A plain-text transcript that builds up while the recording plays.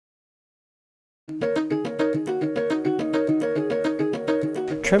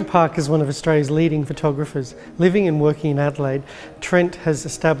Trent Parke is one of Australia's leading photographers. Living and working in Adelaide, Trent has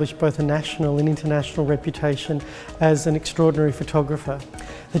established both a national and international reputation as an extraordinary photographer.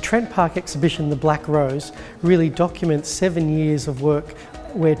 The Trent Parke exhibition, The Black Rose, really documents 7 years of work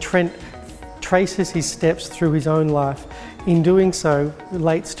where Trent traces his steps through his own life. In doing so,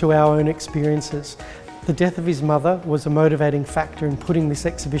 relates to our own experiences. The death of his mother was a motivating factor in putting this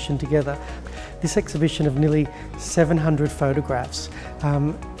exhibition together. This exhibition of nearly 700 photographs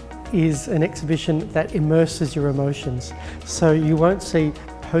is an exhibition that immerses your emotions. So you won't see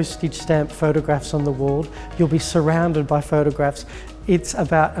postage stamp photographs on the wall, you'll be surrounded by photographs. It's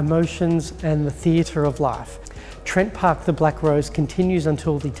about emotions and the theatre of life. Trent Parke The Black Rose continues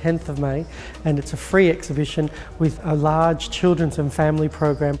until the 10th of May, and it's a free exhibition with a large children's and family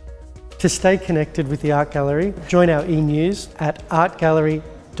program. To stay connected with the art gallery, join our e-news at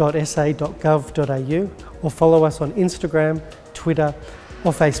artgallery.sa.gov.au or follow us on Instagram, Twitter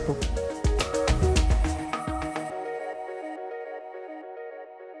or Facebook.